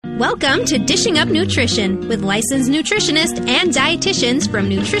Welcome to Dishing Up Nutrition with licensed nutritionists and dietitians from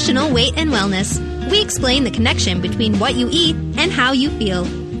Nutritional Weight and Wellness. We explain the connection between what you eat and how you feel.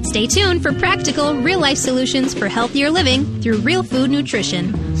 Stay tuned for practical, real-life solutions for healthier living through real food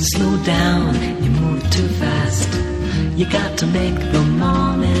nutrition. Slow down, you move too fast. You got to make the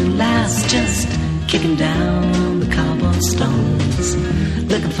morning last. Just kicking down the cobblestones,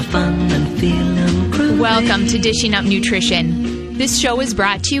 looking for fun and feeling groovy. Welcome to Dishing Up Nutrition. This show is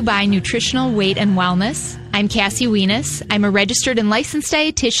brought to you by Nutritional Weight and Wellness. I'm Cassie Wienis. I'm a registered and licensed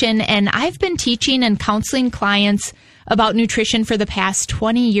dietitian, and I've been teaching and counseling clients about nutrition for the past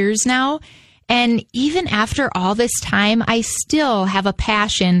 20 years now. And even after all this time, I still have a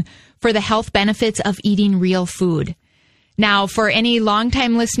passion for the health benefits of eating real food. Now, for any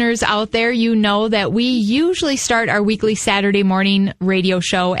longtime listeners out there, you know that we usually start our weekly Saturday morning radio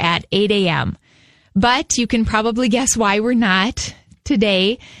show at 8 a.m. But you can probably guess why we're not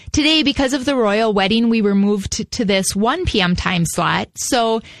today. Today, because of the royal wedding, we were moved to this 1 p.m. time slot.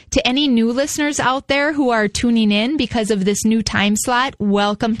 So to any new listeners out there who are tuning in because of this new time slot,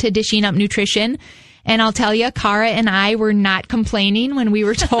 welcome to Dishing Up Nutrition. And I'll tell you, Cara and I were not complaining when we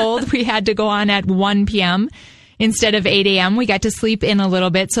were told we had to go on at 1 p.m. instead of 8 a.m. We got to sleep in a little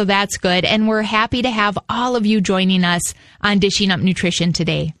bit, so that's good. And we're happy to have all of you joining us on Dishing Up Nutrition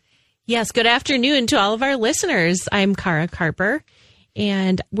today. Yes, good afternoon to all of our listeners. I'm Cara Carper,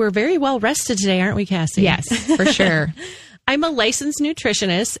 and we're very well rested today, aren't we, Cassie? Yes, for sure. I'm a licensed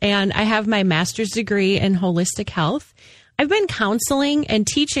nutritionist, and I have my master's degree in holistic health. I've been counseling and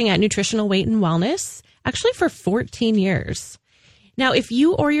teaching at Nutritional Weight and Wellness, actually for 14 years. Now, if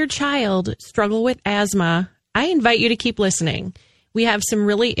you or your child struggle with asthma, I invite you to keep listening. We have some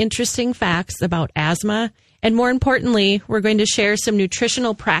really interesting facts about asthma. And more importantly, we're going to share some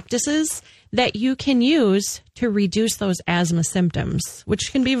nutritional practices that you can use to reduce those asthma symptoms,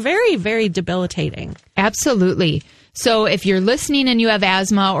 which can be very, very debilitating. Absolutely. So if you're listening and you have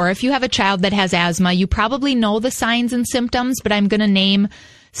asthma, or if you have a child that has asthma, you probably know the signs and symptoms, but I'm going to name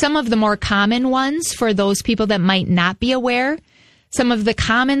some of the more common ones for those people that might not be aware. Some of the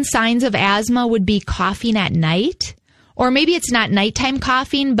common signs of asthma would be coughing at night. Or maybe it's not nighttime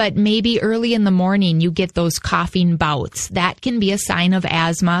coughing, but maybe early in the morning you get those coughing bouts. That can be a sign of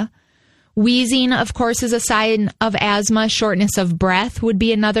asthma. Wheezing, of course, is a sign of asthma. Shortness of breath would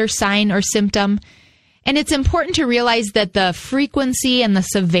be another sign or symptom. And it's important to realize that the frequency and the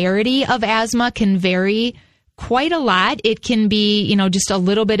severity of asthma can vary quite a lot. It can be, just a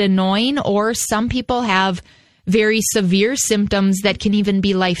little bit annoying, or some people have very severe symptoms that can even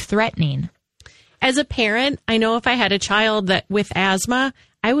be life-threatening. As a parent, I know if I had a child that with asthma,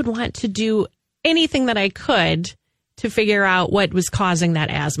 I would want to do anything that I could to figure out what was causing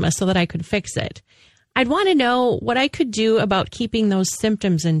that asthma so that I could fix it. I'd want to know what I could do about keeping those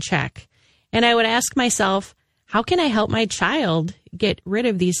symptoms in check. And I would ask myself, how can I help my child get rid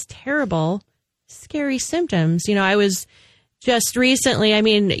of these terrible, scary symptoms? I was just recently,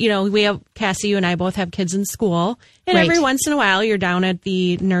 we have, Cassie, you and I both have kids in school. And right. Every once in a while, you're down at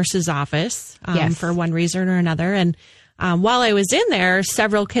the nurse's office yes. for one reason or another. And while I was in there,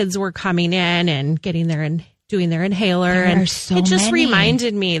 several kids were coming in and getting there and doing their inhaler. There and are so it just many.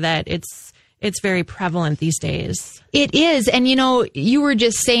 reminded me that it's very prevalent these days. It is. And, you were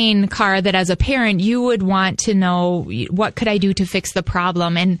just saying, Cara, that as a parent, you would want to know, what could I do to fix the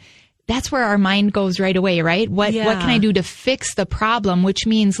problem? And that's where our mind goes right away, right? What can I do to fix the problem? Which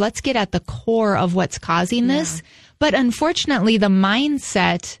means let's get at the core of what's causing this. Yeah. But unfortunately, the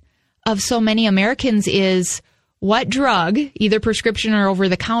mindset of so many Americans is, what drug, either prescription or over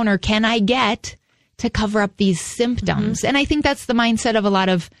the counter, can I get to cover up these symptoms? Mm-hmm. And I think that's the mindset of a lot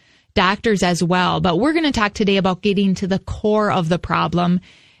of doctors as well. But we're going to talk today about getting to the core of the problem.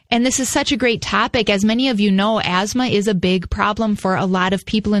 And this is such a great topic. As many of you know, asthma is a big problem for a lot of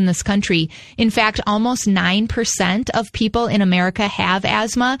people in this country. In fact, almost 9% of people in America have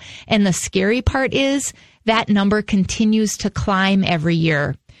asthma. And the scary part is that number continues to climb every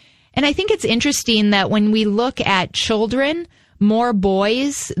year. And I think it's interesting that when we look at children, more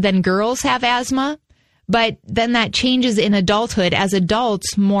boys than girls have asthma. But then that changes in adulthood. As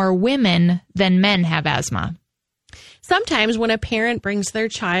adults, more women than men have asthma. Sometimes when a parent brings their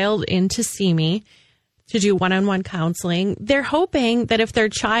child in to see me to do one-on-one counseling, they're hoping that if their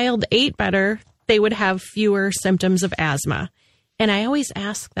child ate better, they would have fewer symptoms of asthma. And I always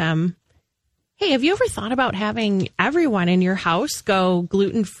ask them, hey, have you ever thought about having everyone in your house go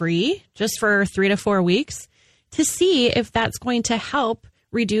gluten-free just for 3 to 4 weeks to see if that's going to help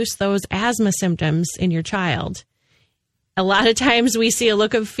reduce those asthma symptoms in your child? A lot of times we see a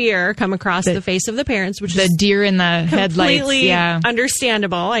look of fear come across the face of the parents, which the is deer in the headlights. Completely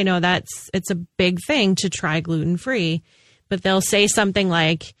understandable. I know it's a big thing to try gluten-free, but they'll say something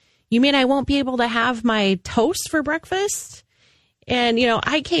like, "You mean I won't be able to have my toast for breakfast?" And,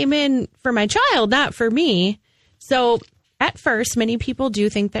 I came in for my child, not for me. So at first, many people do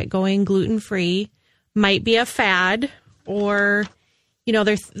think that going gluten-free might be a fad, or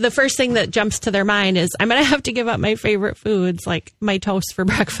the first thing that jumps to their mind is, I'm going to have to give up my favorite foods, like my toast for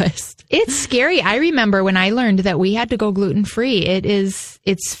breakfast. It's scary. I remember when I learned that we had to go gluten-free,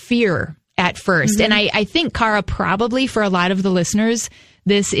 it's fear at first. And I think, Cara, probably for a lot of the listeners,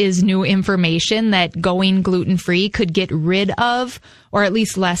 this is new information that going gluten-free could get rid of or at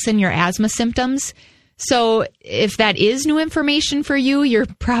least lessen your asthma symptoms. So if that is new information for you, you're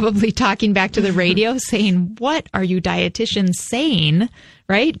probably talking back to the radio saying, what are you dietitians saying,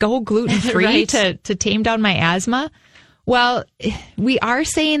 right? Go gluten-free Right. to tame down my asthma. Well, we are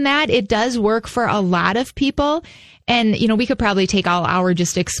saying that. It does work for a lot of people. And, we could probably take all hour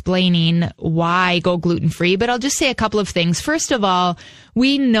just explaining why go gluten-free, but I'll just say a couple of things. First of all,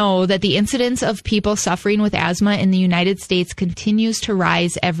 we know that the incidence of people suffering with asthma in the United States continues to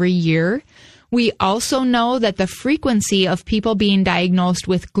rise every year. We also know that the frequency of people being diagnosed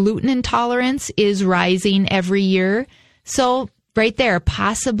with gluten intolerance is rising every year. So right there,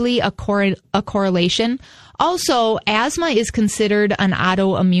 possibly a correlation. Also, asthma is considered an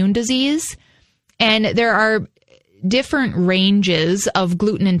autoimmune disease, and there are different ranges of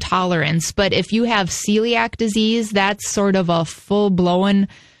gluten intolerance. But if you have celiac disease, that's sort of a full-blown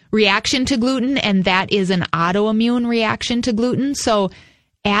reaction to gluten, and that is an autoimmune reaction to gluten. So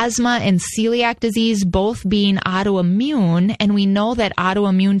asthma and celiac disease both being autoimmune, and we know that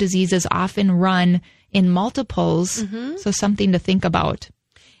autoimmune diseases often run in multiples, so something to think about.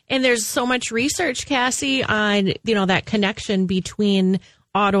 And there's so much research, Cassie, on, that connection between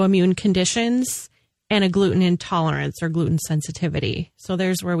autoimmune conditions and a gluten intolerance or gluten sensitivity. So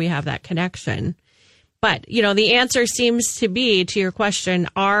there's where we have that connection. But, the answer seems to be, to your question,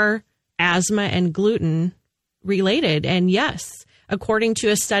 are asthma and gluten related? And yes. According to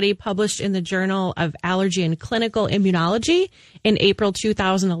a study published in the Journal of Allergy and Clinical Immunology in April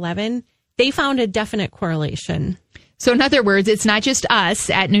 2011, they found a definite correlation. So in other words, it's not just us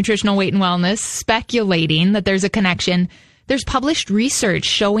at Nutritional Weight and Wellness speculating that there's a connection. There's published research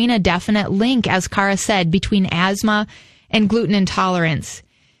showing a definite link, as Cara said, between asthma and gluten intolerance.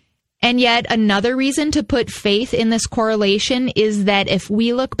 And yet another reason to put faith in this correlation is that if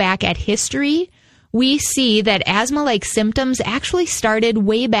we look back at history, we see that asthma-like symptoms actually started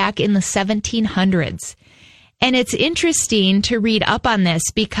way back in the 1700s. And it's interesting to read up on this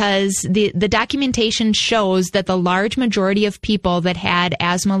because the documentation shows that the large majority of people that had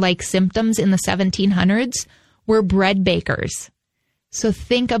asthma-like symptoms in the 1700s were bread bakers. So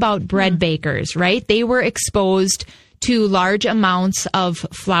think about bread bakers, right? They were exposed to large amounts of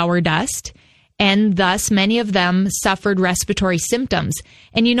flour dust, and thus many of them suffered respiratory symptoms.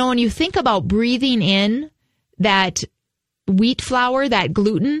 And when you think about breathing in that wheat flour, that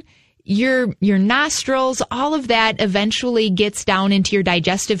gluten, your nostrils, all of that eventually gets down into your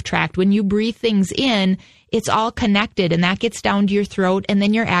digestive tract. When you breathe things in, it's all connected, and that gets down to your throat, and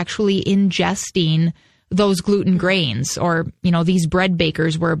then you're actually ingesting those gluten grains, or, these bread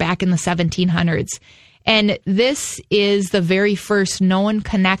bakers were back in the 1700s. And this is the very first known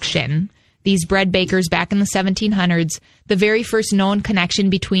connection, these bread bakers back in the 1700s, the very first known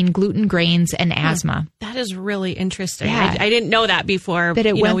connection between gluten grains and asthma. That is really interesting. Yeah. I didn't know that before. That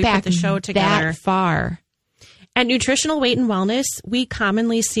it went we back put the show together that far. At Nutritional Weight and Wellness, we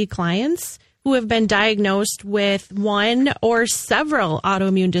commonly see clients who have been diagnosed with one or several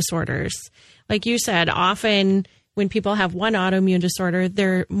autoimmune disorders. Like you said, often when people have one autoimmune disorder,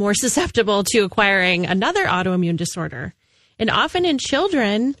 they're more susceptible to acquiring another autoimmune disorder. And often in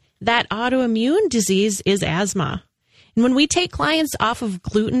children, that autoimmune disease is asthma. And when we take clients off of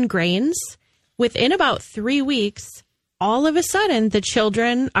gluten grains, within about 3 weeks, all of a sudden the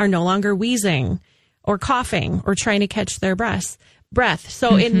children are no longer wheezing or coughing or trying to catch their breath.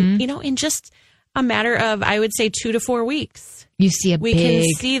 So in just a matter of, I would say, 2 to 4 weeks, you see we can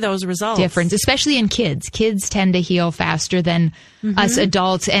see those results. Difference, especially in kids. Kids tend to heal faster than us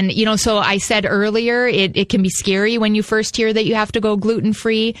adults. And, so I said earlier, it can be scary when you first hear that you have to go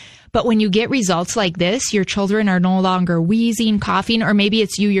gluten-free. But when you get results like this, your children are no longer wheezing, coughing, or maybe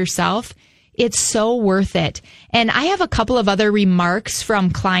it's you yourself. It's so worth it. And I have a couple of other remarks from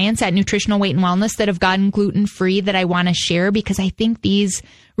clients at Nutritional Weight and Wellness that have gotten gluten-free that I want to share, because I think these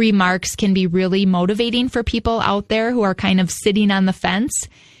remarks can be really motivating for people out there who are kind of sitting on the fence.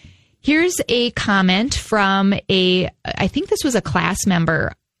 Here's a comment from I think this was a class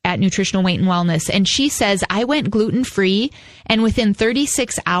member at Nutritional Weight and Wellness. And she says, I went gluten-free and within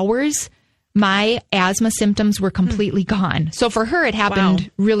 36 hours, my asthma symptoms were completely gone. So for her, it happened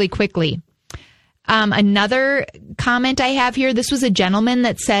really quickly. Another comment I have here, this was a gentleman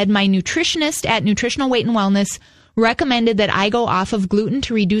that said, my nutritionist at Nutritional Weight and Wellness recommended that I go off of gluten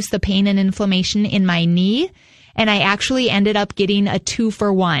to reduce the pain and inflammation in my knee. And I actually ended up getting a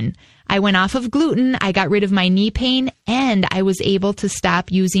 2-for-1. I went off of gluten, I got rid of my knee pain, and I was able to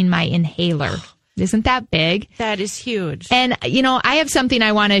stop using my inhaler. Isn't that big? That is huge. And, I have something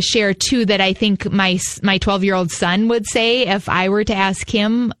I want to share, too, that I think my 12-year-old son would say if I were to ask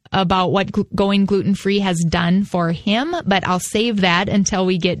him about what going gluten-free has done for him. But I'll save that until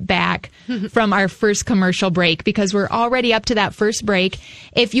we get back from our first commercial break, because we're already up to that first break.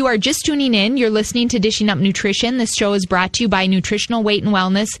 If you are just tuning in, you're listening to Dishing Up Nutrition. This show is brought to you by Nutritional Weight and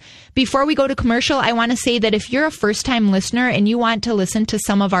Wellness. Before we go to commercial, I want to say that if you're a first-time listener and you want to listen to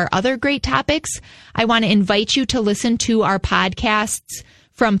some of our other great topics, I want to invite you to listen to our podcasts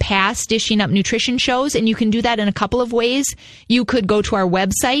from past Dishing Up Nutrition shows, and you can do that in a couple of ways. You could go to our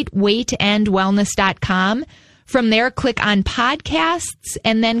website, weightandwellness.com. From there, click on podcasts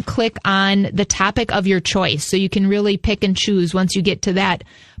and then click on the topic of your choice. So you can really pick and choose once you get to that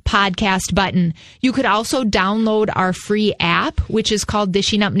podcast button. You could also download our free app, which is called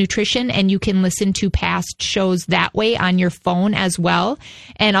Dishing Up Nutrition, and you can listen to past shows that way on your phone as well.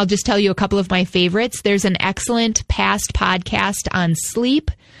 And I'll just tell you a couple of my favorites. There's an excellent past podcast on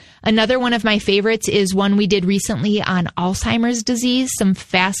sleep. Another one of my favorites is one we did recently on Alzheimer's disease. Some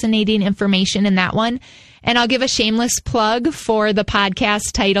fascinating information in that one. And I'll give a shameless plug for the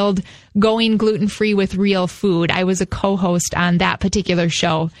podcast titled Going Gluten-Free with Real Food. I was a co-host on that particular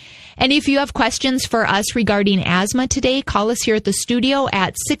show. And if you have questions for us regarding asthma today, call us here at the studio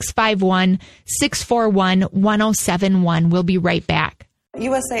at 651-641-1071. We'll be right back.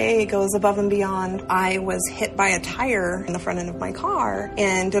 USAA goes above and beyond. I was hit by a tire in the front end of my car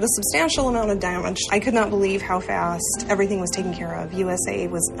and did a substantial amount of damage. I could not believe how fast everything was taken care of. USAA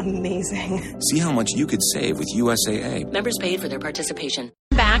was amazing. See how much you could save with USAA. Members paid for their participation.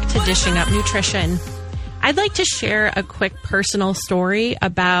 Back to Dishing Up Nutrition. I'd like to share a quick personal story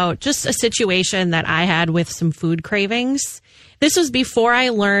about just a situation that I had with some food cravings. This was before I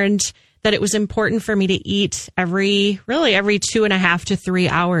learned that it was important for me to eat every 2.5 to 3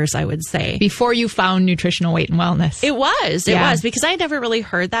 hours, I would say. Before you found Nutritional Weight and Wellness. It was, because I never really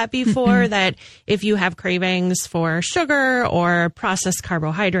heard that before, that if you have cravings for sugar or processed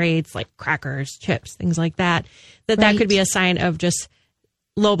carbohydrates like crackers, chips, things like that, that could be a sign of just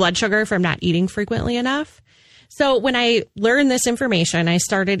low blood sugar from not eating frequently enough. So when I learned this information, I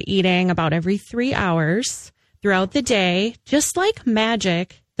started eating about every 3 hours throughout the day. Just like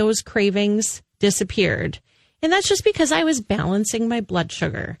magic, those cravings disappeared. And that's just because I was balancing my blood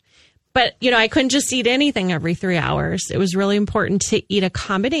sugar. But, I couldn't just eat anything every 3 hours. It was really important to eat a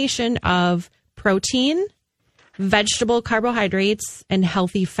combination of protein, vegetable carbohydrates, and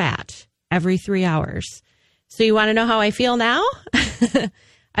healthy fat every 3 hours. So you want to know how I feel now?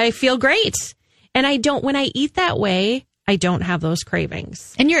 I feel great. And when I eat that way, I don't have those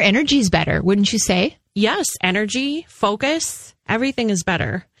cravings. And your energy's better, wouldn't you say? Yes, energy, focus, everything is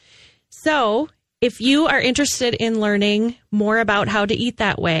better. So if you are interested in learning more about how to eat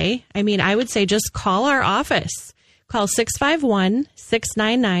that way, I would say just call our office. Call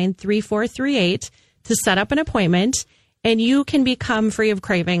 651-699-3438 to set up an appointment, and you can become free of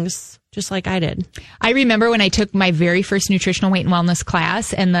cravings just like I did. I remember when I took my very first Nutritional Weight and Wellness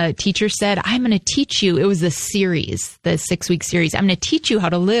class, and the teacher said, I'm going to teach you. It was the 6-week series. I'm going to teach you how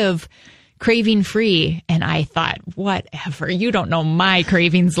to live craving free. And I thought, whatever, you don't know my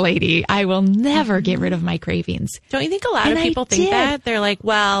cravings, lady. I will never get rid of my cravings. Don't you think a lot of people think that? They're like,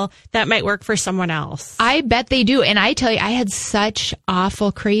 well, that might work for someone else. I bet they do. And I tell you, I had such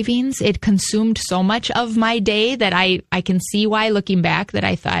awful cravings. It consumed so much of my day that I can see why, looking back, that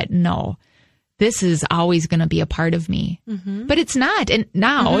I thought, no, this is always going to be a part of me. Mm-hmm. But it's not. And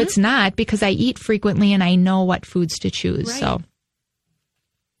now it's not, because I eat frequently and I know what foods to choose. Right. So.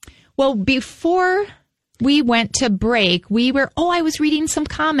 Well, before we went to break, I was reading some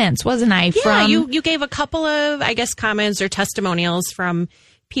comments, wasn't I? Yeah, you gave a couple of, comments or testimonials from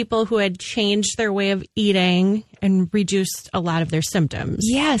people who had changed their way of eating and reduced a lot of their symptoms.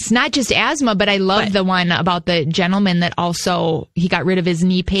 Yes, not just asthma, but I love the one about the gentleman that also, he got rid of his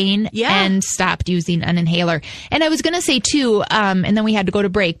knee pain and stopped using an inhaler. And I was going to say too, and then we had to go to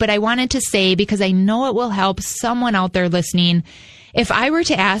break, but I wanted to say, because I know it will help someone out there listening, if I were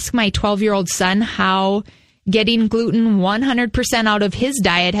to ask my 12-year-old son how getting gluten 100% out of his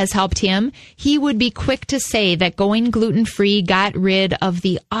diet has helped him, he would be quick to say that going gluten-free got rid of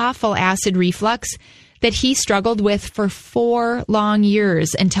the awful acid reflux that he struggled with for 4 long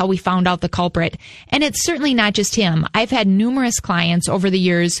years until we found out the culprit. And it's certainly not just him. I've had numerous clients over the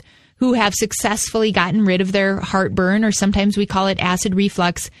years who have successfully gotten rid of their heartburn, or sometimes we call it acid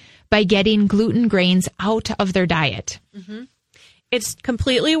reflux, by getting gluten grains out of their diet. Mm-hmm. It's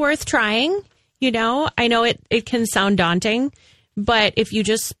completely worth trying. You know, I know it can sound daunting, but if you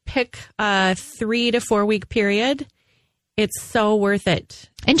just pick a 3 to 4 week period, it's so worth it.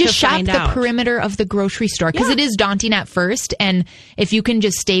 And just shop the perimeter of the grocery store, because it is daunting at first. And if you can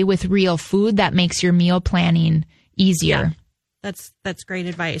just stay with real food, that makes your meal planning easier. Yeah. That's great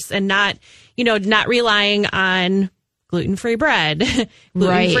advice. And not relying on gluten-free bread,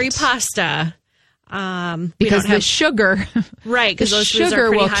 gluten-free pasta. Because the sugar, right? Because the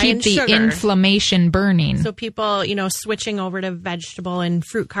sugar will keep the inflammation burning. So people, switching over to vegetable and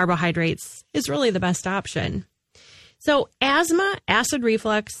fruit carbohydrates is really the best option. So asthma, acid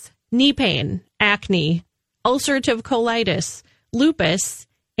reflux, knee pain, acne, ulcerative colitis, lupus,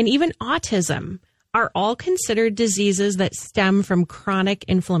 and even autism are all considered diseases that stem from chronic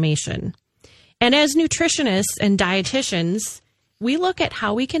inflammation. And as nutritionists and dietitians, we look at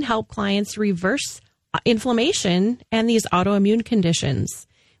how we can help clients reverse inflammation and these autoimmune conditions.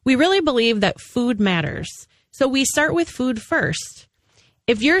 We really believe that food matters. So we start with food first.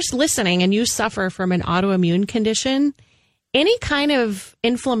 If you're listening and you suffer from an autoimmune condition, any kind of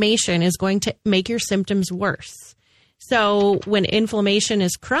inflammation is going to make your symptoms worse. So when inflammation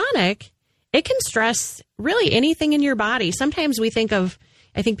is chronic, it can stress really anything in your body. Sometimes I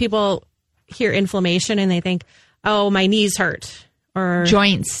think people hear inflammation and they think, oh, my knees hurt. Or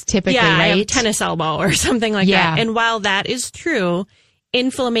joints, typically, right? I have tennis elbow or something like that. And while that is true,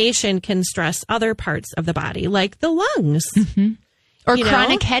 inflammation can stress other parts of the body, like the lungs. Mm-hmm. Or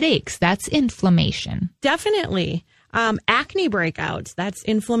chronic headaches. That's inflammation. Definitely. Acne breakouts. That's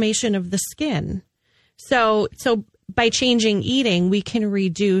inflammation of the skin. So by changing eating, we can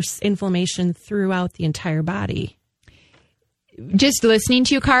reduce inflammation throughout the entire body. Just listening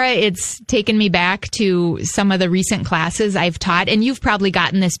to you, Cara, it's taken me back to some of the recent classes I've taught, and you've probably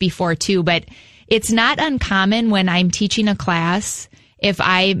gotten this before too, but it's not uncommon when I'm teaching a class, if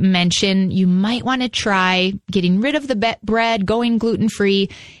I mention you might want to try getting rid of the bread, going gluten-free,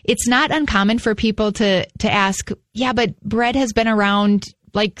 it's not uncommon for people to ask, yeah, but bread has been around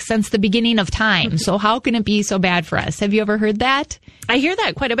since the beginning of time. So how can it be so bad for us? Have you ever heard that? I hear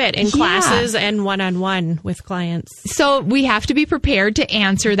that quite a bit in classes and one-on-one with clients. So we have to be prepared to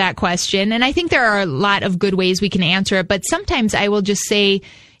answer that question. And I think there are a lot of good ways we can answer it. But sometimes I will just say,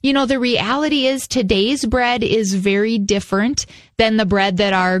 the reality is today's bread is very different than the bread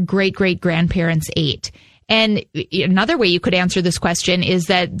that our great-great-grandparents ate. And another way you could answer this question is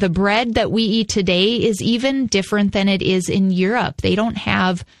that the bread that we eat today is even different than it is in Europe. They don't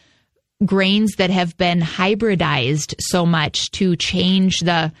have grains that have been hybridized so much to change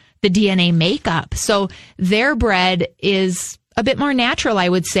the DNA makeup. So their bread is a bit more natural, I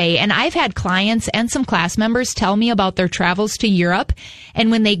would say. And I've had clients and some class members tell me about their travels to Europe. And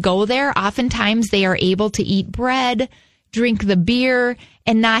when they go there, oftentimes they are able to eat bread, drink the beer,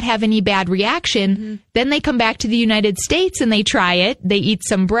 and not have any bad reaction. Mm-hmm. Then they come back to the United States and they try it. They eat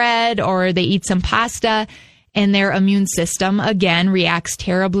some bread or they eat some pasta, and their immune system, again, reacts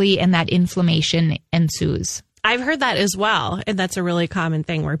terribly, and that inflammation ensues. I've heard that as well. And that's a really common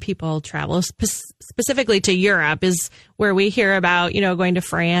thing where people travel, specifically to Europe is where we hear about, going to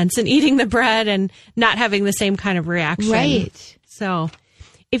France and eating the bread and not having the same kind of reaction. Right. So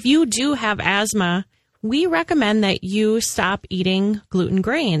if you do have asthma, we recommend that you stop eating gluten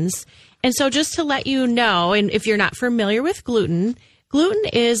grains. And so just to let you know, and if you're not familiar with gluten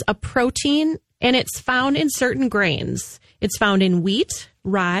is a protein and it's found in certain grains. It's found in wheat,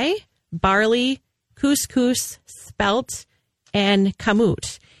 rye, barley, couscous, spelt, and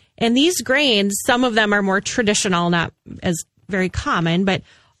kamut. And these grains, some of them are more traditional, not as very common, but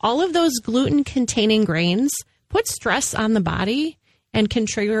all of those gluten-containing grains put stress on the body and can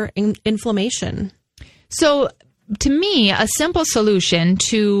trigger inflammation. So to me, a simple solution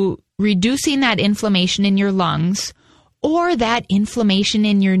to reducing that inflammation in your lungs or that inflammation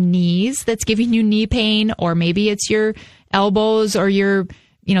in your knees that's giving you knee pain, or maybe it's your elbows or your,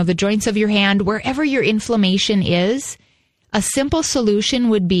 the joints of your hand, wherever your inflammation is, a simple solution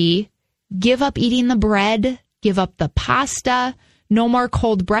would be give up eating the bread, give up the pasta, no more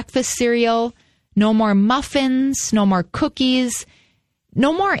cold breakfast cereal, no more muffins, no more cookies,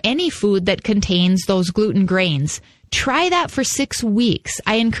 no more any food that contains those gluten grains. Try that for 6 weeks.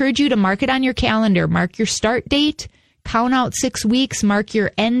 I encourage you to mark it on your calendar. Mark your start date, count out 6 weeks, mark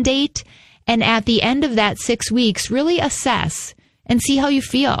your end date, and at the end of that 6 weeks, really assess and see how you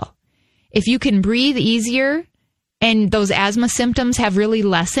feel. If you can breathe easier and those asthma symptoms have really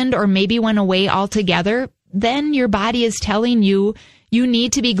lessened or maybe went away altogether, then your body is telling you you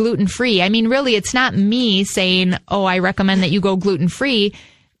need to be gluten-free. I mean, really, it's not me saying, oh, I recommend that you go gluten-free.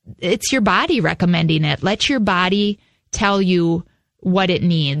 It's your body recommending it. Let your body tell you what it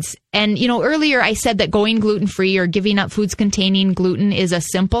needs. And, earlier I said that going gluten-free or giving up foods containing gluten is a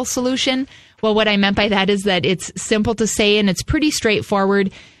simple solution. Well, what I meant by that is that it's simple to say and it's pretty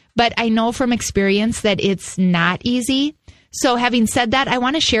straightforward, but I know from experience that it's not easy. So having said that, I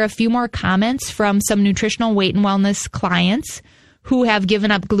want to share a few more comments from some nutritional weight and wellness clients who have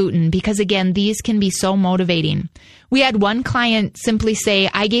given up gluten, because again, these can be so motivating. We had one client simply say,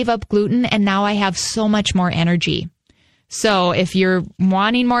 I gave up gluten and now I have so much more energy. So if you're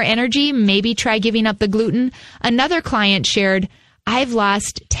wanting more energy, maybe try giving up the gluten. Another client shared, I've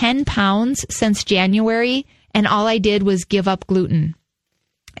lost 10 pounds since January and all I did was give up gluten.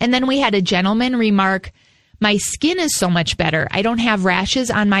 And then we had a gentleman remark, my skin is so much better. I don't have rashes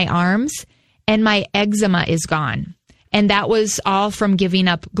on my arms and my eczema is gone. And that was all from giving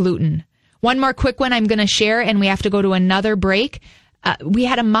up gluten. One more quick one I'm going to share, and we have to go to another break. We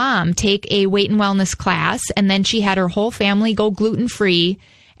had a mom take a weight and wellness class, and then she had her whole family go gluten-free.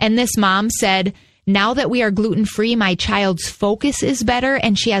 And this mom said, now that we are gluten-free, my child's focus is better,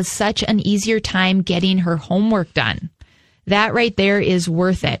 and she has such an easier time getting her homework done. That right there is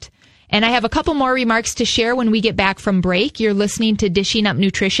worth it. And I have a couple more remarks to share when we get back from break. You're listening to Dishing Up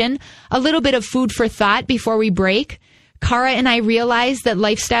Nutrition. A little bit of food for thought before we break. Cara and I realize that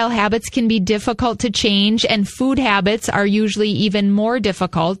lifestyle habits can be difficult to change, and food habits are usually even more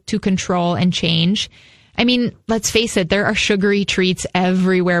difficult to control and change. I mean, let's face it, there are sugary treats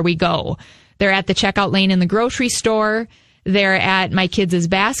everywhere we go. They're at the checkout lane in the grocery store. They're at my kids'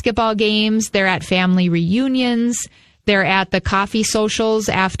 basketball games. They're at family reunions. They're at the coffee socials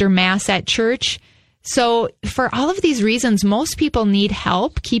after Mass at church. So for all of these reasons, most people need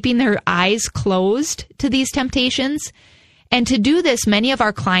help keeping their eyes closed to these temptations. And to do this, many of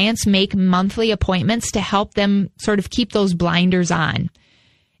our clients make monthly appointments to help them sort of keep those blinders on.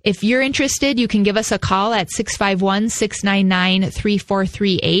 If you're interested, you can give us a call at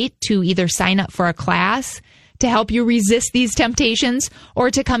 651-699-3438 to either sign up for a class to help you resist these temptations or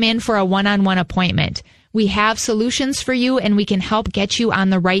to come in for a one-on-one appointment. We have solutions for you, and we can help get you on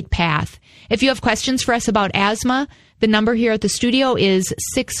the right path. If you have questions for us about asthma, the number here at the studio is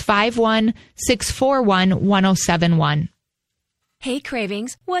 651-641-1071. Hey,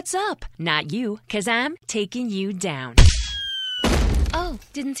 Cravings, what's up? Not you, 'cause I'm taking you down. Oh,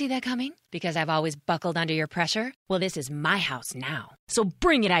 didn't see that coming? Because I've always buckled under your pressure? Well, this is my house now. So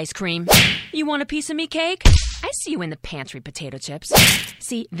bring it, ice cream. You want a piece of me, cake? I see you in the pantry, potato chips.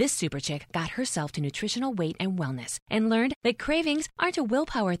 See, this super chick got herself to nutritional weight and wellness and learned that cravings aren't a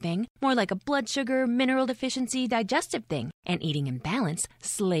willpower thing, more like a blood sugar, mineral deficiency, digestive thing. And eating in balance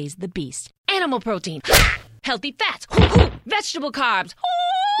slays the beast. Animal protein, healthy fats, vegetable carbs.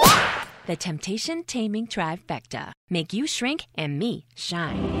 The temptation-taming trifecta. Make you shrink and me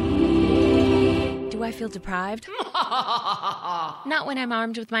shine. Do I feel deprived? Not when I'm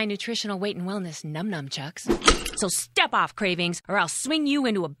armed with my nutritional weight and wellness num-num chucks. So step off, Cravings, or I'll swing you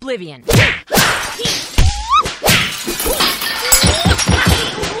into oblivion.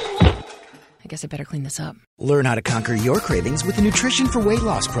 I guess I better clean this up. Learn how to conquer your cravings with the Nutrition for Weight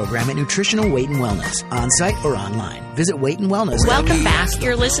Loss program at Nutritional Weight and Wellness, on-site or online. Visit Weight and Wellness. Welcome back.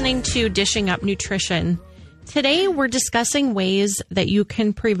 You're listening to Dishing Up Nutrition. Today, we're discussing ways that you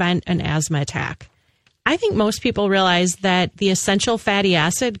can prevent an asthma attack. I think most people realize that the essential fatty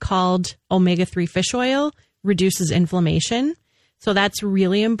acid called omega-3 fish oil reduces inflammation. So that's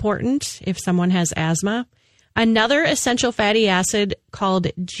really important if someone has asthma. Another essential fatty acid called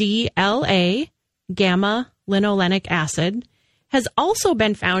GLA, gamma-linolenic acid, has also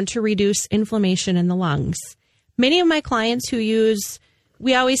been found to reduce inflammation in the lungs. Many of my clients who use,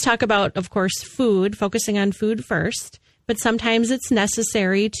 we always talk about, of course, food, focusing on food first, but sometimes it's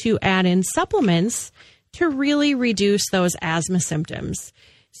necessary to add in supplements to really reduce those asthma symptoms.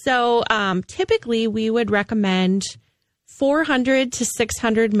 So typically we would recommend 400 to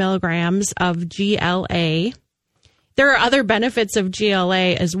 600 milligrams of GLA. There are other benefits of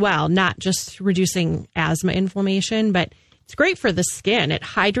GLA as well, not just reducing asthma inflammation, but It's great for the skin. It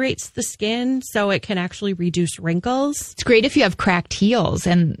hydrates the skin so it can actually reduce wrinkles. It's great if you have cracked heels.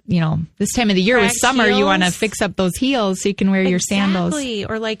 And, this time of the year with summer, you want to fix up those heels so you can wear your sandals. Exactly.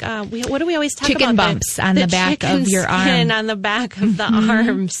 Or like, what do we always talk about? Chicken bumps on the back of your arm. On the back of the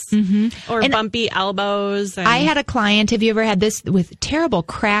arms. Or and bumpy elbows. I had a client, have you ever had this, with terrible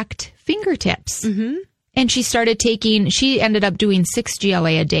cracked fingertips? And she ended up doing 6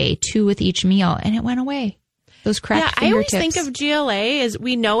 GLA a day, 2 with each meal, and it went away. Those cracked fingertips. I always think of GLA as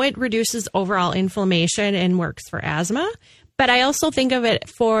we know it reduces overall inflammation and works for asthma, but I also think of it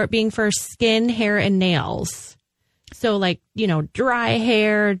for being for skin, hair, and nails. So like, dry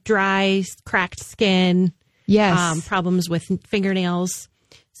hair, dry, cracked skin. Yes. Problems with fingernails.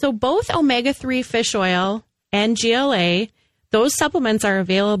 So both omega-3 fish oil and GLA, those supplements are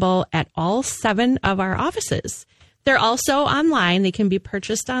available at all 7 of our offices. They're also online. They can be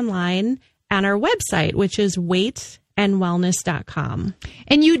purchased online on our website, which is weightandwellness.com.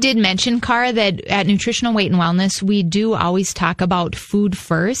 And you did mention, Cara, that at Nutritional Weight and Wellness, we do always talk about food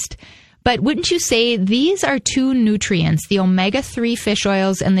first. But wouldn't you say these are 2 nutrients, the omega-3 fish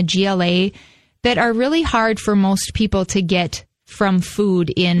oils and the GLA, that are really hard for most people to get from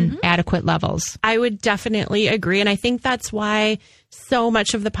food in adequate levels? I would definitely agree. And I think that's why so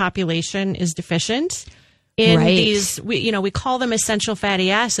much of the population is deficient in these, we call them essential fatty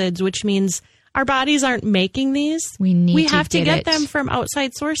acids, which means our bodies aren't making these. We have to get them from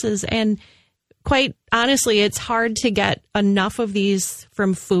outside sources. And quite honestly, it's hard to get enough of these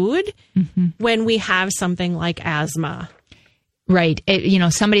from food when we have something like asthma. Right.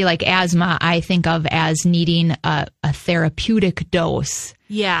 Somebody like asthma, I think of as needing a therapeutic dose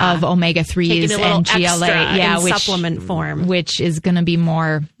of omega-3s and GLA. In supplement form. Which is going to be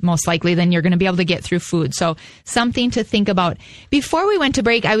more, most likely, than you're going to be able to get through food. So something to think about. Before we went to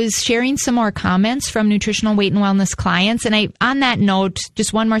break, I was sharing some more comments from Nutritional Weight and Wellness clients. And on that note,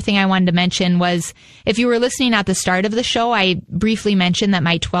 just one more thing I wanted to mention was, if you were listening at the start of the show, I briefly mentioned that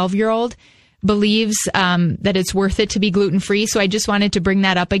my 12-year-old believes that it's worth it to be gluten-free. So I just wanted to bring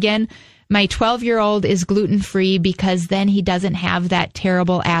that up again. My 12-year-old is gluten-free because then he doesn't have that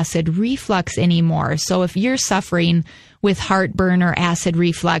terrible acid reflux anymore. So if you're suffering with heartburn or acid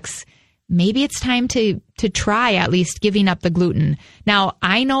reflux, maybe it's time to try at least giving up the gluten. Now,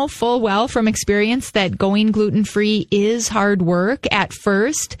 I know full well from experience that going gluten-free is hard work at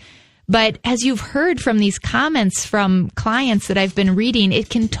first. But as you've heard from these comments from clients that I've been reading, it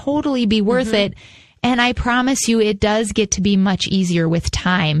can totally be worth it. And I promise you, it does get to be much easier with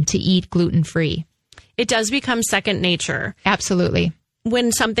time to eat gluten-free. It does become second nature. Absolutely.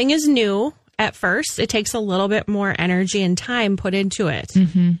 When something is new, at first, it takes a little bit more energy and time put into it.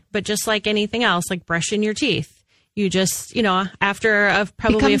 But just like anything else, like brushing your teeth, you just, after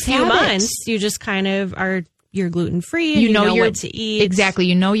probably a few months, you just kind of you're gluten-free and you know what to eat. Exactly.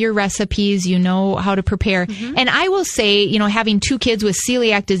 You know your recipes. You know how to prepare. And I will say, having 2 kids with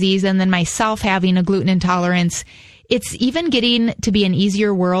celiac disease and then myself having a gluten intolerance, it's even getting to be an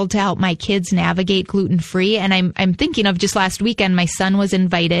easier world to help my kids navigate gluten-free. And I'm thinking of just last weekend, my son was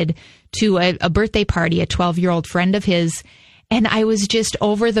invited to a birthday party, a 12-year-old friend of his. And I was just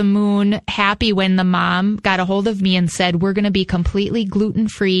over the moon happy when the mom got a hold of me and said, we're going to be completely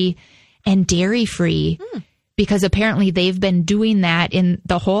gluten-free and dairy-free. Because apparently they've been doing that in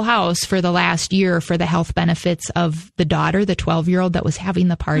the whole house for the last year for the health benefits of the daughter, the 12-year-old that was having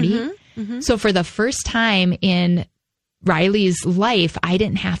the party. So for the first time in Riley's life, I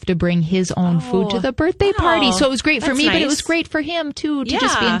didn't have to bring his own food to the birthday party. So it was great for me, but it was great for him too, to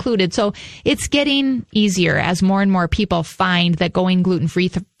just be included. So it's getting easier as more and more people find that going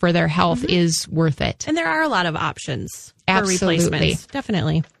gluten-free for their health is worth it. And there are a lot of options for replacements.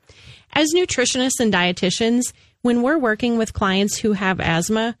 Definitely. As nutritionists and dietitians, when we're working with clients who have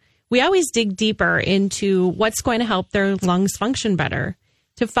asthma, we always dig deeper into what's going to help their lungs function better.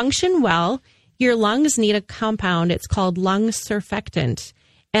 To function well, your lungs need a compound. It's called lung surfactant.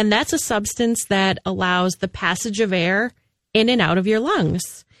 And that's a substance that allows the passage of air in and out of your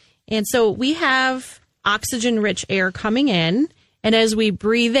lungs. And so we have oxygen-rich air coming in. And as we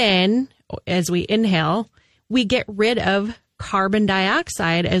breathe in, as we inhale, we get rid of carbon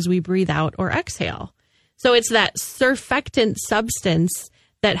dioxide as we breathe out or exhale. So it's that surfactant substance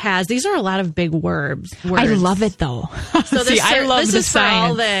that has, these are a lot of big words. I love it though. So I love this the is science. For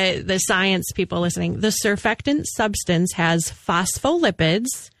all the science people listening. The surfactant substance has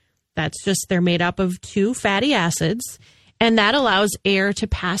phospholipids. That's just, they're made up of 2 fatty acids, and that allows air to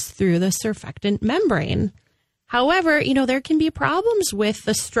pass through the surfactant membrane. However, there can be problems with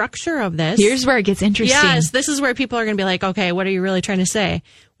the structure of this. Here's where it gets interesting. Yes, this is where people are going to be like, okay, what are you really trying to say?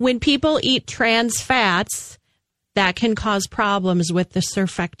 When people eat trans fats, that can cause problems with the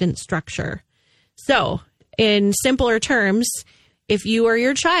surfactant structure. So, in simpler terms, if you or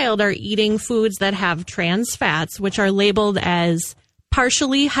your child are eating foods that have trans fats, which are labeled as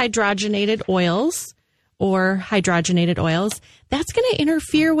partially hydrogenated oils or hydrogenated oils, that's going to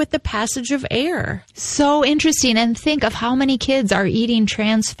interfere with the passage of air. So interesting. And think of how many kids are eating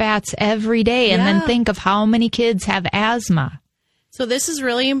trans fats every day. And then think of how many kids have asthma. So this is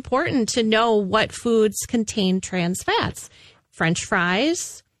really important to know what foods contain trans fats. French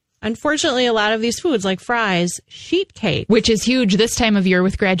fries. Unfortunately, a lot of these foods like fries, sheet cake. Which is huge this time of year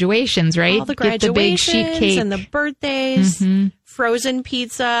with graduations, right? All the graduations the big sheet cake. And the birthdays. Frozen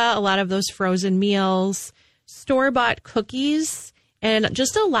pizza, a lot of those frozen meals. Store-bought cookies. And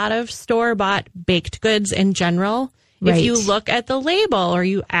just a lot of store-bought baked goods in general. Right. If you look at the label or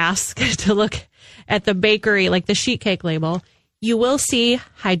you ask to look at the bakery, like the sheet cake label, you will see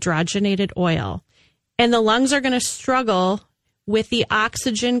hydrogenated oil. And the lungs are going to struggle with the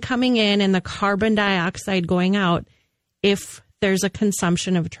oxygen coming in and the carbon dioxide going out if there's a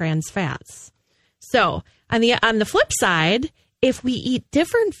consumption of trans fats. So on the flip side, if we eat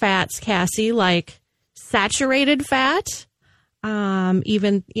different fats, Cassie, like saturated fat,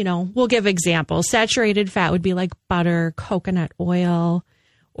 even, we'll give examples. Saturated fat would be like butter, coconut oil,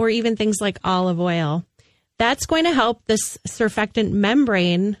 or even things like olive oil. That's going to help this surfactant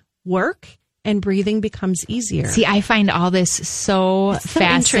membrane work and breathing becomes easier. See, I find all this so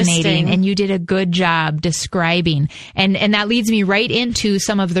fascinating, and you did a good job describing. And that leads me right into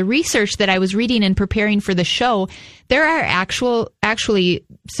some of the research that I was reading and preparing for the show. There are actually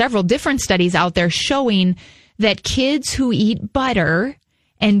several different studies out there showing that kids who eat butter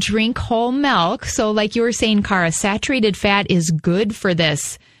and drink whole milk, so like you were saying, Cara, saturated fat is good for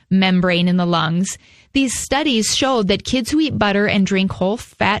this membrane in the lungs. These studies showed that kids who eat butter and drink whole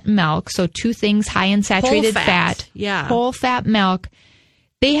fat milk, so two things high in saturated fat, whole fat milk,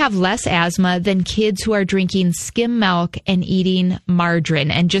 they have less asthma than kids who are drinking skim milk and eating margarine.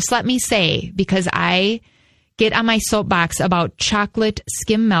 And just let me say, because I get on my soapbox about chocolate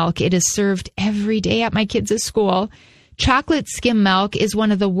skim milk, it is served every day at my kids' school. Chocolate skim milk is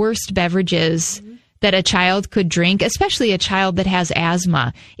one of the worst beverages that a child could drink, especially a child that has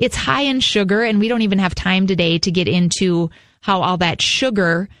asthma. It's high in sugar, and we don't even have time today to get into how all that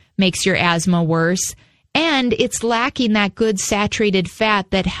sugar makes your asthma worse. And it's lacking that good saturated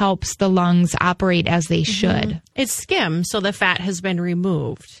fat that helps the lungs operate as they should. It's skim, so the fat has been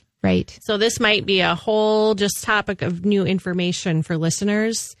removed. Right. So this might be a whole just topic of new information for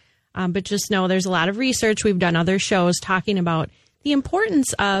listeners. But just know there's a lot of research. We've done other shows talking about the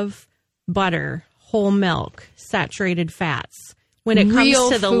importance of butter, whole milk, saturated fats when it comes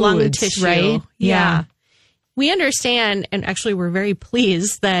to the lung tissue. Right? Yeah. We understand, and actually we're very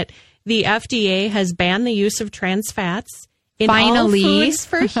pleased that the FDA has banned the use of trans fats in all foods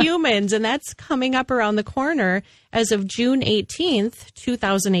for humans, and that's coming up around the corner as of June 18th,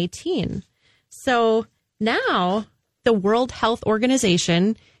 2018. So now the World Health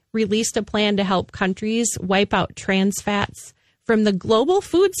Organization released a plan to help countries wipe out trans fats from the global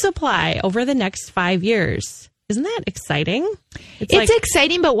food supply over the next 5 years. Isn't that exciting? It's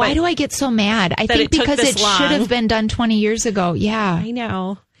exciting, but why do I get so mad? I think because it should have been done 20 years ago. Yeah. I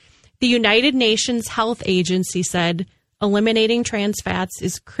know. The United Nations Health Agency said eliminating trans fats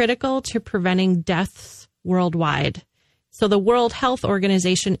is critical to preventing deaths worldwide. So the World Health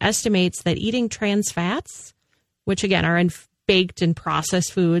Organization estimates that eating trans fats, which again are in baked and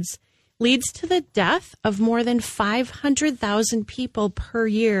processed foods, leads to the death of more than 500,000 people per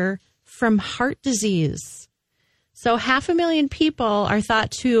year from heart disease. So 500,000 people are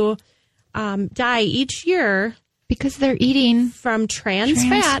thought to die each year because they're eating from trans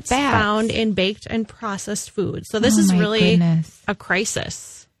fats found in baked and processed foods. So this is really a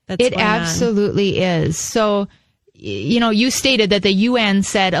crisis. It absolutely is. So, you stated that the UN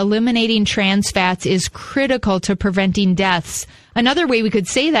said eliminating trans fats is critical to preventing deaths. Another way we could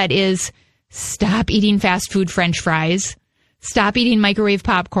say that is stop eating fast food French fries, stop eating microwave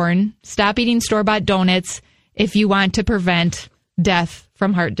popcorn, stop eating store-bought donuts if you want to prevent death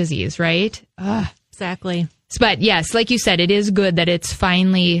from heart disease, right? Exactly. But yes, like you said, it is good that it's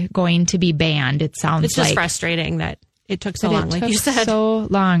finally going to be banned. It sounds it's just frustrating that it took so long, like you said. So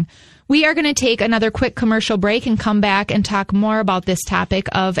long. We are going to take another quick commercial break and come back and talk more about this topic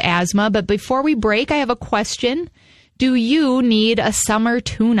of asthma. But before we break, I have a question. Do you need a summer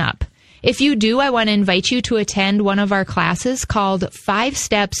tune-up? If you do, I want to invite you to attend one of our classes called 5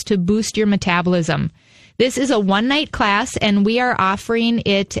 Steps to Boost Your Metabolism. This is a one-night class, and we are offering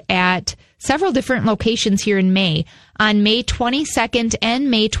it at several different locations here in May. On May 22nd and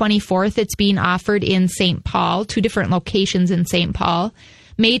May 24th, it's being offered in St. Paul, 2 different locations in St. Paul.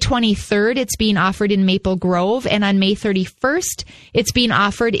 May 23rd, it's being offered in Maple Grove. And on May 31st, it's being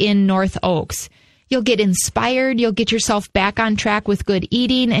offered in North Oaks. You'll get inspired. You'll get yourself back on track with good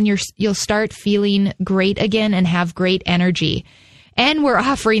eating, and you'll start feeling great again and have great energy. And we're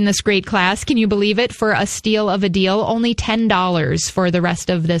offering this great class, can you believe it, for a steal of a deal, only $10 for the rest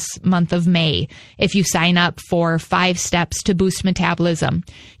of this month of May if you sign up for 5 steps to boost metabolism.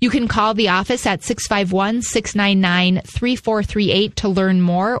 You can call the office at 651-699-3438 to learn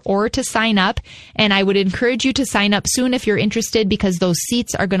more or to sign up. And I would encourage you to sign up soon if you're interested, because those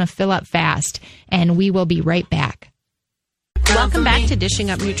seats are going to fill up fast. And we will be right back. Welcome back to Dishing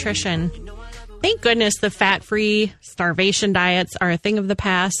Up Nutrition. Thank goodness the fat-free starvation diets are a thing of the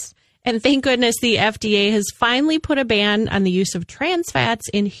past. And thank goodness the FDA has finally put a ban on the use of trans fats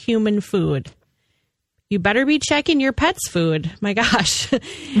in human food. You better be checking your pet's food. My gosh.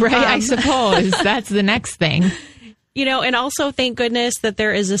 Right, I suppose. That's the next thing. You know, and also thank goodness that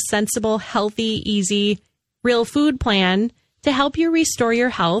there is a sensible, healthy, easy, real food plan to help you restore your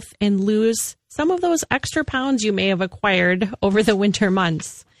health and lose some of those extra pounds you may have acquired over the winter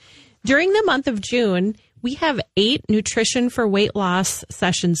months. During the month of June, we have 8 Nutrition for Weight Loss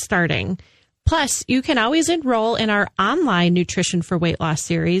sessions starting. Plus, you can always enroll in our online Nutrition for Weight Loss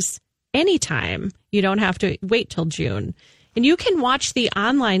series anytime. You don't have to wait till June. And you can watch the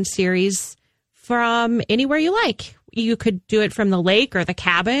online series from anywhere you like. You could do it from the lake or the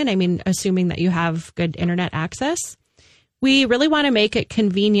cabin. I mean, assuming that you have good internet access. We really want to make it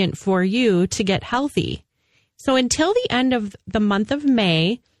convenient for you to get healthy. So until the end of the month of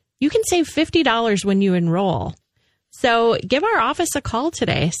May, you can save $50 when you enroll. So give our office a call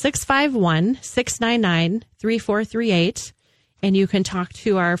today, 651-699-3438, and you can talk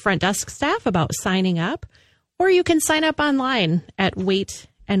to our front desk staff about signing up, or you can sign up online at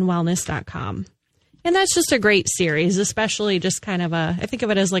weightandwellness.com. And that's just a great series, especially just kind of I think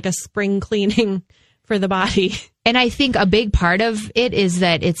of it as like a spring cleaning for the body. And I think a big part of it is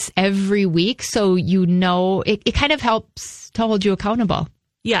that it's every week, so you know it kind of helps to hold you accountable.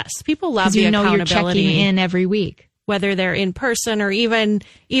 Yes, people love the accountability. You're checking in every week. Whether they're in person or even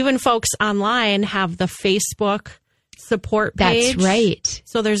folks online have the Facebook support page. That's right.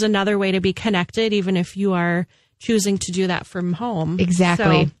 So there's another way to be connected, even if you are choosing to do that from home.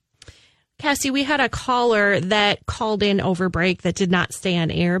 Exactly. So, Cassie, we had a caller that called in over break that did not stay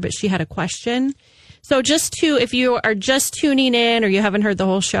on air, but she had a question. So if you are just tuning in or you haven't heard the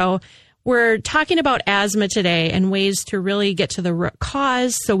whole show, we're talking about asthma today and ways to really get to the root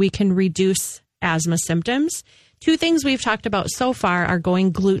cause so we can reduce asthma symptoms. 2 things we've talked about so far are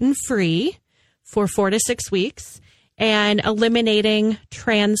going gluten-free for 4 to 6 weeks and eliminating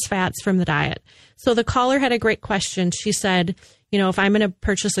trans fats from the diet. So the caller had a great question. She said, if I'm going to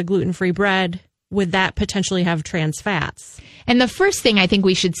purchase a gluten-free bread, would that potentially have trans fats? And the first thing I think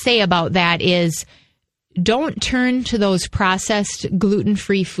we should say about that is, don't turn to those processed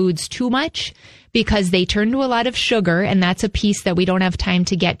gluten-free foods too much, because they turn to a lot of sugar, and that's a piece that we don't have time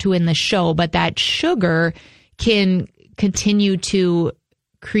to get to in the show, but that sugar can continue to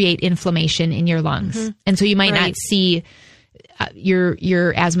create inflammation in your lungs. Mm-hmm. And so you might not see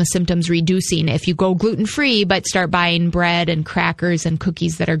your asthma symptoms reducing if you go gluten-free, but start buying bread and crackers and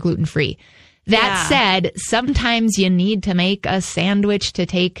cookies that are gluten-free. That said, sometimes you need to make a sandwich to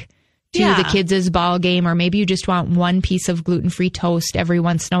take to the kids' ball game, or maybe you just want one piece of gluten-free toast every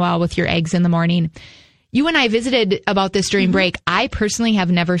once in a while with your eggs in the morning. You and I visited about this during break. I personally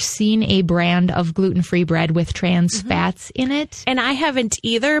have never seen a brand of gluten-free bread with trans fats in it. And I haven't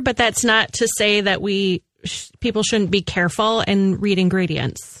either, but that's not to say that people shouldn't be careful and read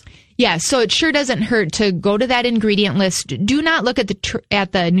ingredients. Yeah, so it sure doesn't hurt to go to that ingredient list. Do not look at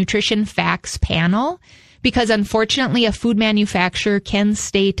the nutrition facts panel, because unfortunately a food manufacturer can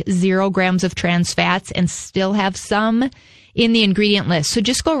state 0 grams of trans fats and still have some in the ingredient list. So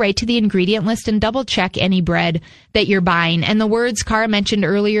just go right to the ingredient list and double check any bread that you're buying. And the words Cara mentioned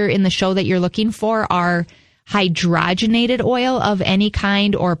earlier in the show that you're looking for are hydrogenated oil of any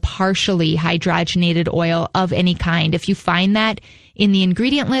kind or partially hydrogenated oil of any kind. If you find that in the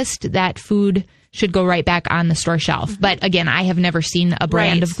ingredient list, that food should go right back on the store shelf. But again, I have never seen a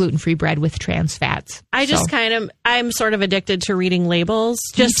brand of gluten-free bread with trans fats. I'm sort of addicted to reading labels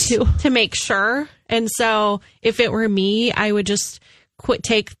just to make sure. And so if it were me, I would just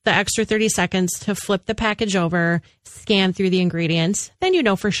take the extra 30 seconds to flip the package over, scan through the ingredients. Then you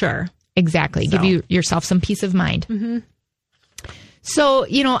know for sure. Exactly. So. Give yourself some peace of mind. Mm-hmm. So,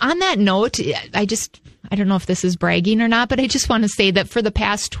 on that note, I don't know if this is bragging or not, but I just want to say that for the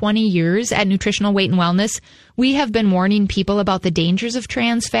past 20 years at Nutritional Weight and Wellness, we have been warning people about the dangers of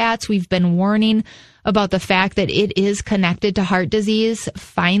trans fats. We've been warning about the fact that it is connected to heart disease.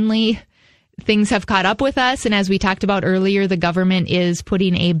 Finally, things have caught up with us. And as we talked about earlier, the government is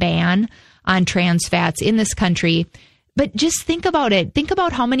putting a ban on trans fats in this country. But just think about it. Think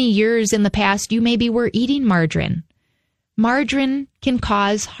about how many years in the past you maybe were eating margarine. Margarine can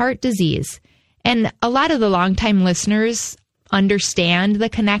cause heart disease. And a lot of the longtime listeners understand the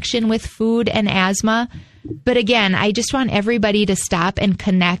connection with food and asthma. But again, I just want everybody to stop and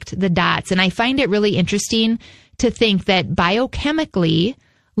connect the dots. And I find it really interesting to think that biochemically,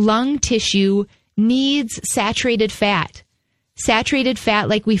 lung tissue needs saturated fat. Saturated fat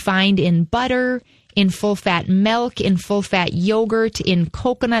like we find in butter, in full-fat milk, in full-fat yogurt, in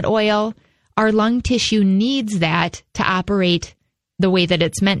coconut oil. Our lung tissue needs that to operate the way that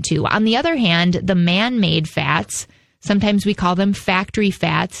it's meant to. On the other hand, the man-made fats, sometimes we call them factory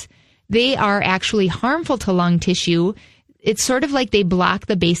fats, they are actually harmful to lung tissue. It's sort of like they block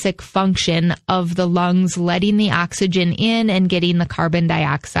the basic function of the lungs letting the oxygen in and getting the carbon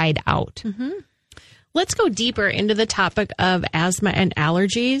dioxide out. Mm-hmm. Let's go deeper into the topic of asthma and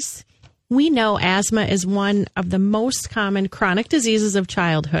allergies. We know asthma is one of the most common chronic diseases of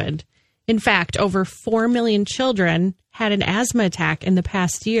childhood. In fact, over 4 million children had an asthma attack in the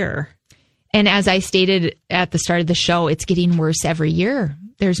past year. And as I stated at the start of the show, it's getting worse every year.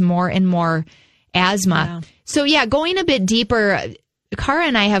 There's more and more asthma. Yeah. So going a bit deeper, Cara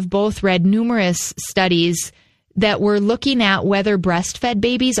and I have both read numerous studies that were looking at whether breastfed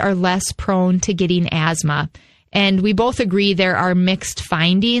babies are less prone to getting asthma. And we both agree there are mixed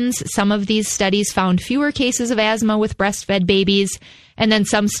findings. Some of these studies found fewer cases of asthma with breastfed babies, and then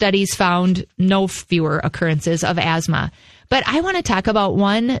some studies found no fewer occurrences of asthma. But I want to talk about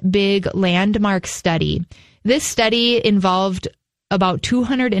one big landmark study. This study involved about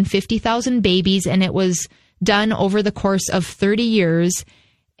 250,000 babies, and it was done over the course of 30 years.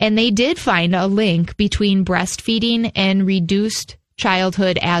 And they did find a link between breastfeeding and reduced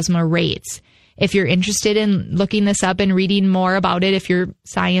childhood asthma rates. If you're interested in looking this up and reading more about it, if you're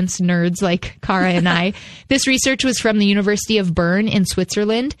science nerds like Cara and I, this research was from the University of Bern in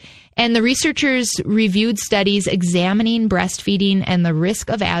Switzerland. And the researchers reviewed studies examining breastfeeding and the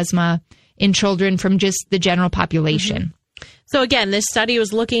risk of asthma in children from just the general population. Mm-hmm. So again, this study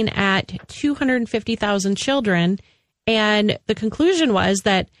was looking at 250,000 children. And the conclusion was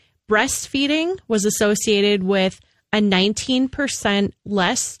that breastfeeding was associated with a 19%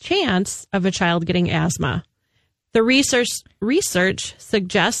 less chance of a child getting asthma. The research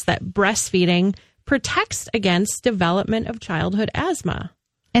suggests that breastfeeding protects against development of childhood asthma.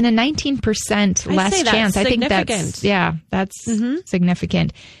 And a 19% less chance. I think that's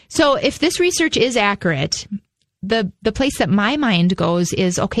significant. So if this research is accurate, the place that my mind goes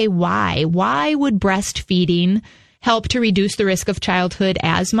is, okay, why? Why would breastfeeding help to reduce the risk of childhood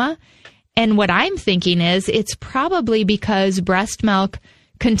asthma? And what I'm thinking is it's probably because breast milk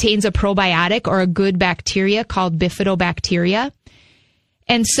contains a probiotic or a good bacteria called bifidobacteria.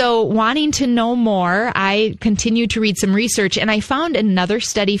 And so wanting to know more, I continued to read some research, and I found another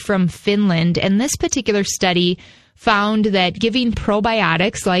study from Finland. And this particular study found that giving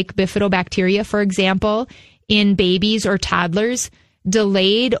probiotics like bifidobacteria, for example, in babies or toddlers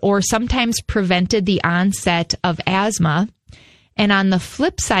delayed or sometimes prevented the onset of asthma. And on the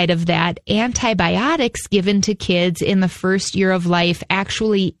flip side of that, antibiotics given to kids in the first year of life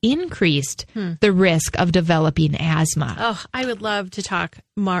actually increased the risk of developing asthma. Oh, I would love to talk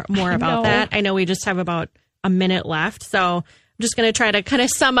more about that. I know we just have about a minute left, so I'm just going to try to kind of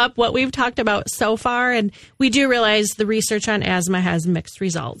sum up what we've talked about so far. And we do realize the research on asthma has mixed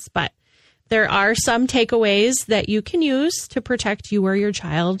results, but there are some takeaways that you can use to protect you or your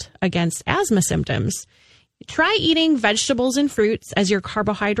child against asthma symptoms. Try eating vegetables and fruits as your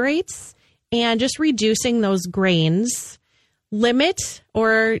carbohydrates and just reducing those grains. Limit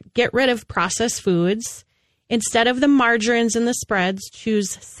or get rid of processed foods. Instead of the margarines and the spreads, choose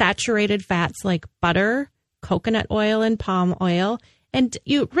saturated fats like butter, coconut oil, and palm oil. And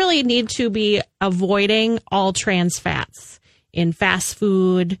you really need to be avoiding all trans fats in fast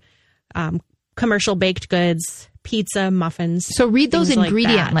food, commercial baked goods, pizza, muffins. So read those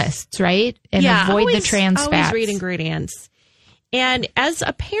ingredient lists, right? And avoid the trans fats. Always read ingredients. And as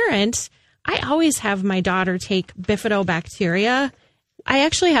a parent, I always have my daughter take bifidobacteria. I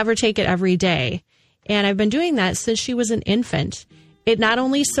actually have her take it every day. And I've been doing that since she was an infant. It not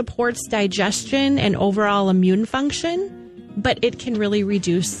only supports digestion and overall immune function, but it can really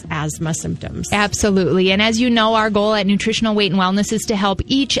reduce asthma symptoms. Absolutely. And as you know, our goal at Nutritional Weight and Wellness is to help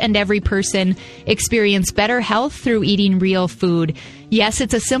each and every person experience better health through eating real food. Yes,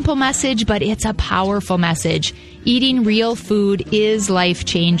 it's a simple message, but it's a powerful message. Eating real food is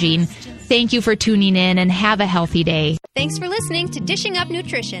life-changing. Thank you for tuning in and have a healthy day. Thanks for listening to Dishing Up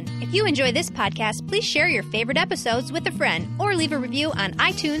Nutrition. If you enjoy this podcast, please share your favorite episodes with a friend or leave a review on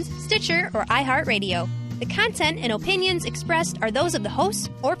iTunes, Stitcher, or iHeartRadio. The content and opinions expressed are those of the hosts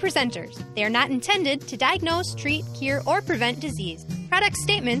or presenters. They are not intended to diagnose, treat, cure, or prevent disease. Product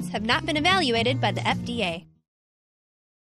statements have not been evaluated by the FDA.